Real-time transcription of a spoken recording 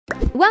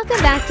Welcome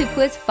back to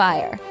Quiz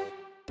Fire.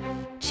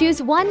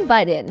 Choose one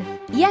button,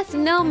 yes,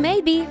 no,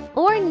 maybe,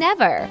 or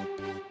never.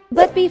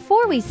 But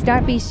before we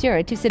start, be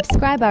sure to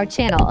subscribe our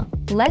channel.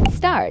 Let's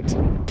start.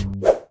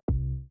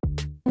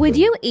 Would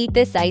you eat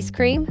this ice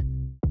cream?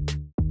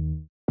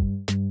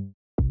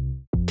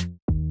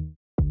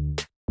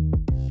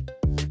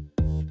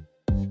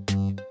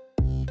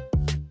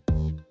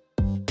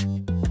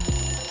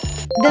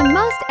 The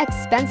most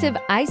expensive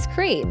ice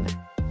cream.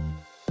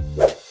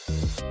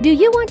 Do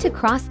you want to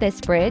cross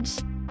this bridge?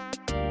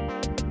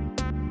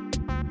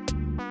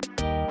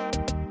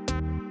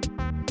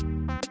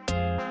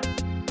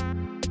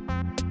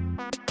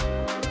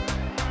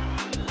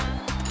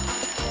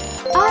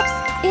 Oops,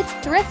 it's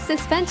Thrift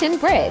Suspension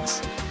Bridge.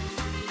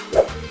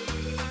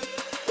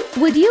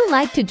 Would you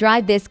like to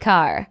drive this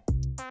car?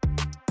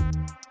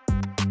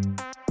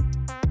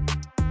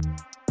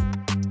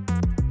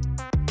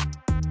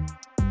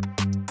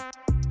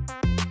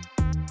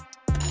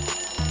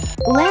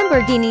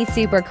 Lamborghini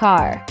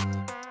supercar.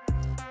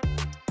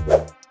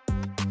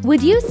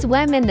 Would you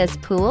swim in this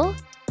pool?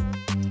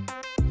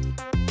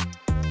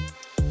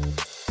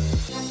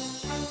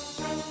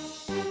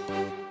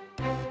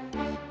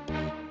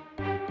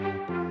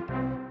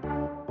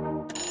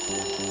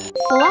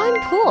 Slime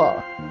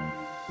pool.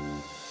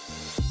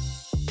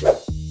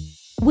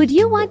 Would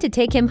you want to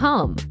take him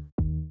home?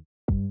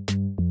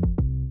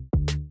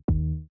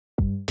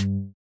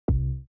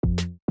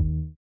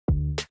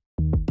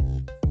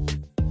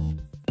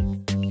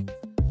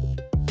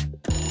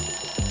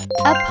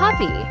 A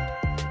puppy.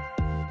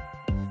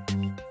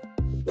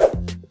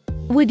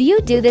 Would you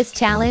do this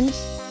challenge?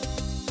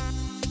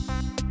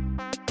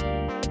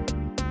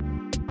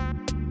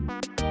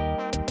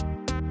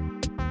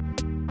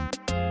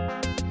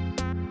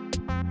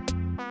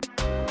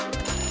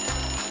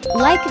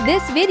 Like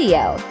this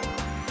video.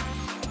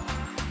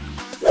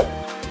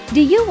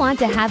 Do you want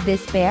to have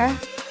this bear?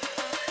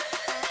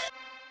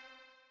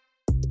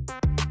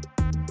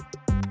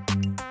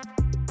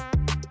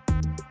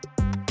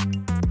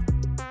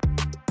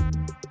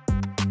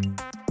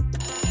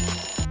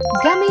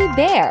 Gummy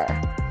bear.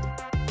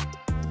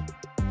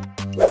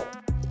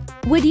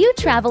 Would you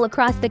travel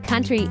across the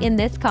country in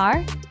this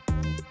car?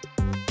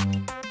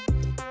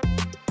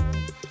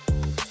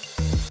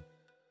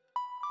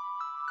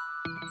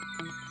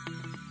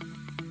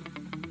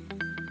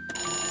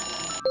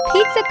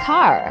 Pizza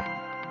car.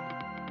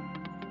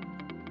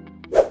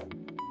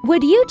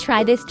 Would you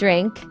try this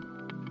drink?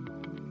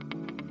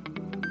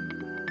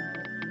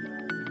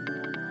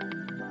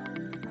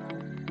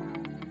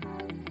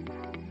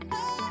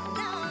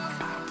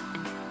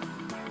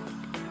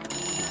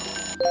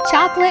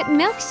 Chocolate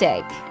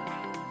milkshake.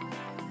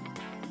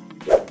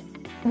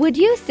 Would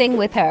you sing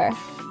with her?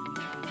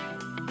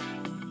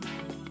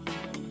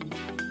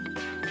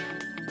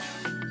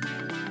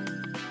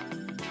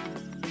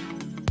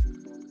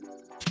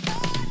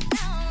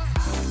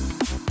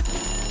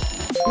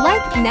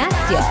 Like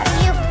Nastya.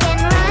 You can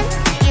run,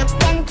 you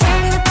can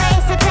turn the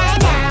place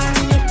upside down,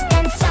 you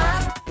can stop.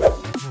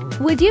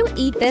 Would you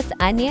eat this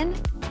onion?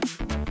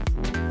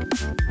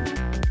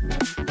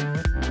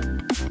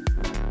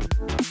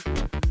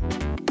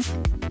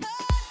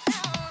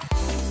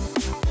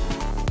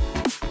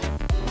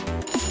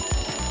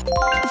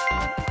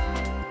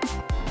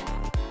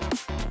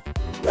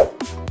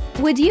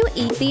 Would you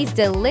eat these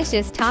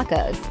delicious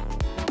tacos?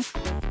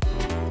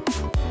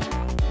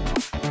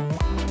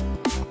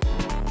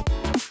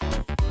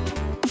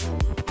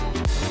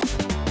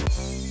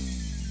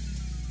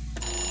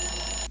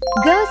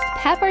 Ghost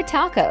pepper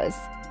tacos.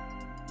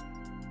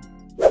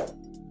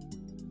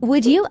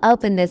 Would you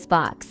open this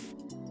box?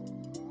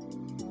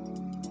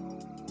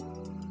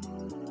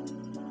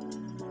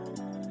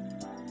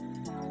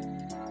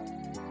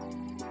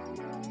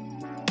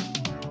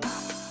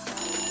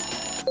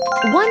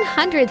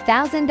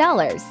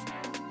 $100,000.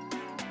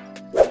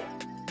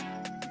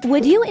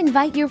 Would you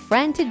invite your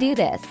friend to do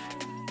this?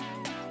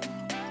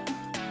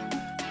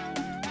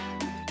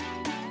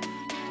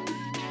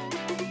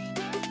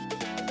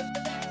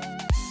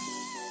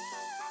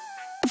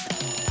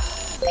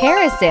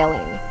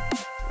 Parasailing.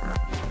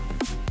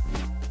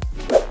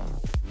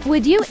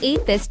 Would you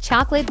eat this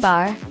chocolate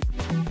bar?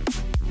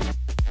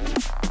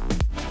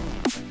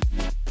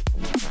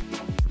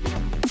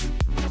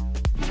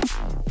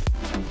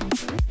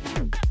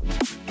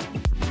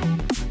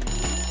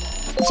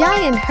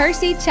 Giant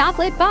Hershey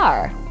chocolate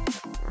bar.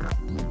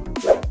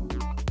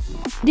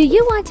 Do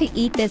you want to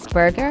eat this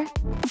burger?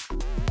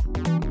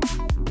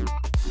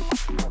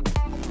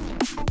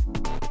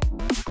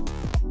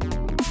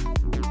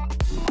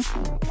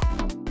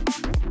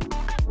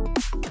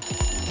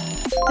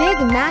 Big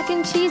Mac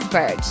and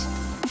Cheeseburger.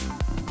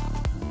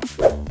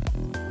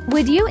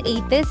 Would you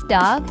eat this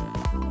dog?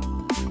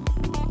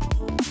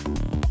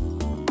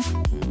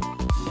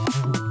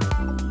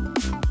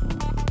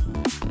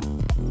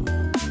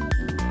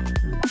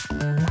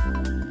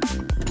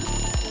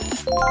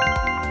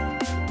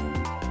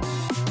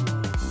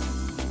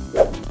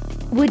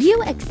 Would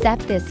you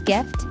accept this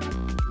gift?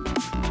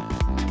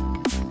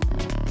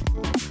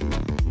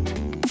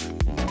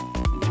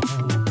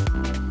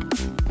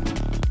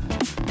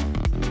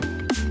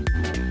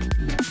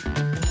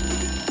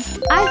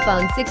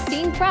 iPhone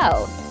 16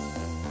 Pro.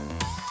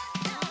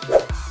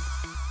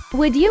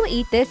 Would you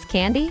eat this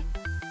candy?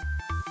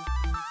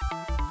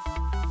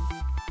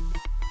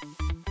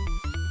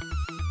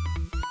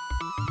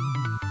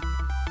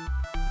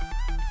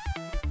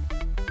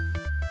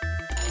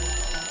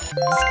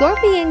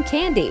 Scorpion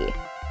candy.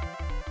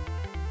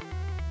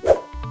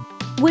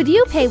 Would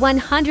you pay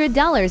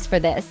 $100 for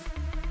this?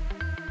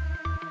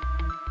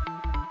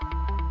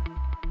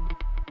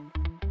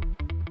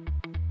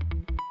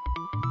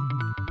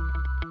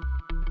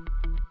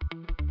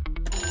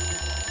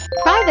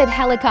 Private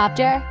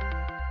helicopter.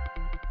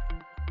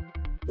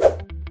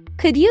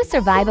 Could you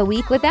survive a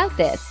week without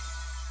this?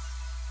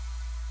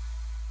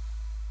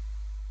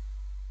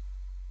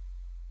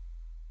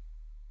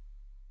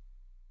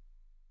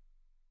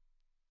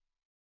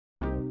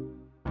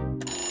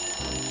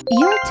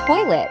 Your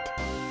toilet.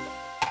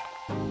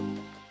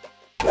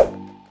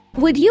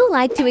 Would you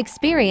like to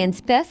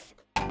experience this?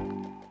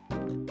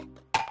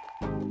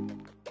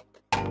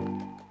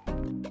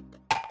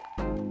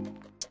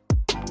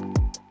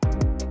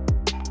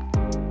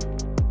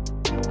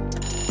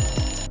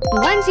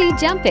 Bungee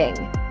jumping.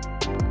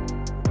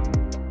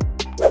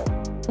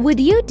 Would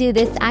you do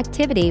this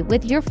activity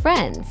with your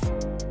friends?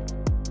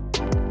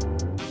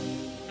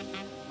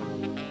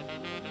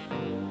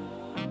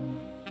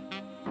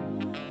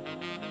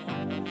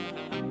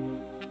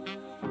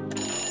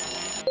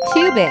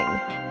 Tubing.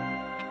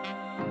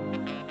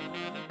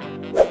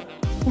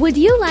 Would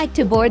you like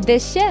to board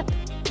this ship?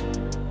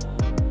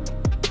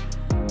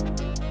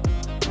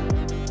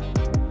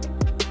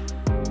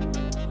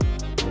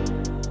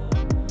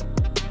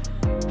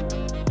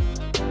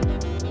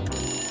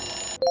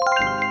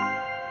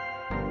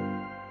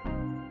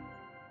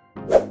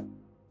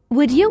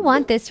 Would you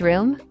want this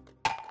room?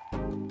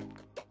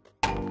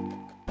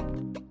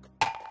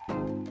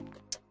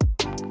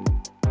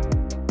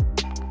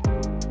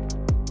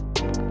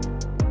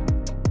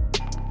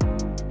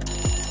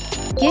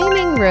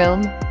 Gaming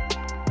room.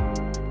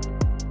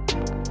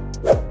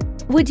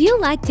 Would you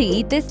like to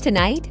eat this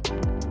tonight?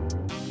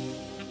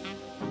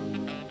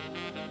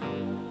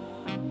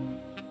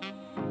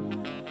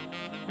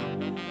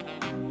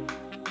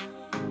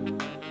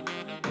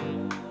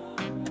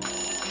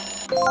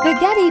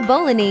 Spaghetti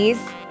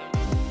bolognese.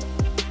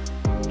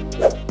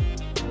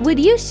 Would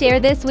you share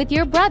this with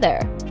your brother?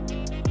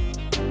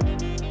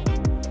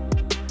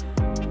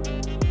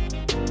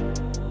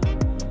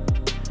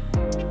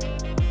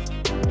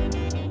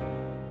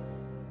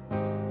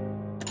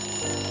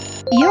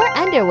 Your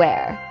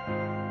underwear.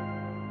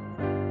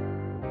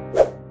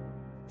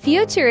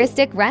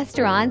 Futuristic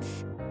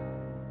restaurants.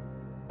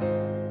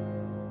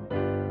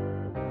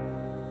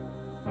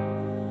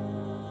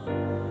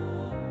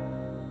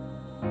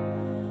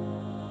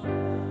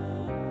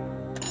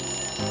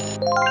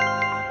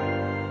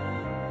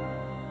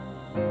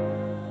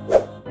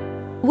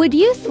 Would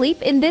you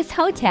sleep in this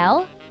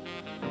hotel?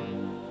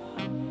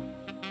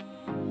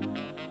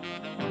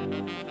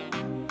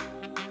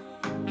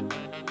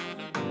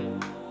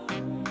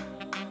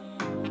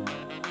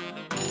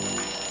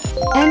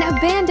 An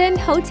abandoned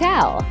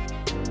hotel.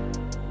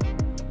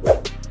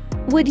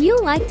 Would you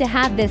like to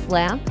have this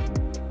lamp?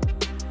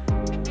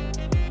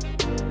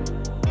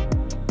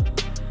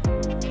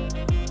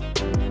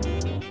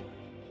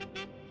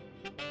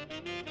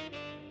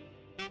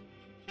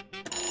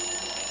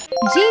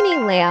 Genie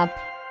lamp.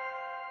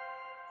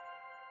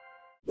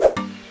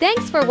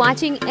 Thanks for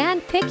watching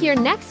and pick your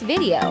next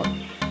video.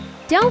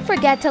 Don't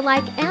forget to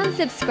like and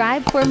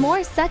subscribe for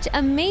more such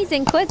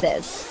amazing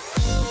quizzes.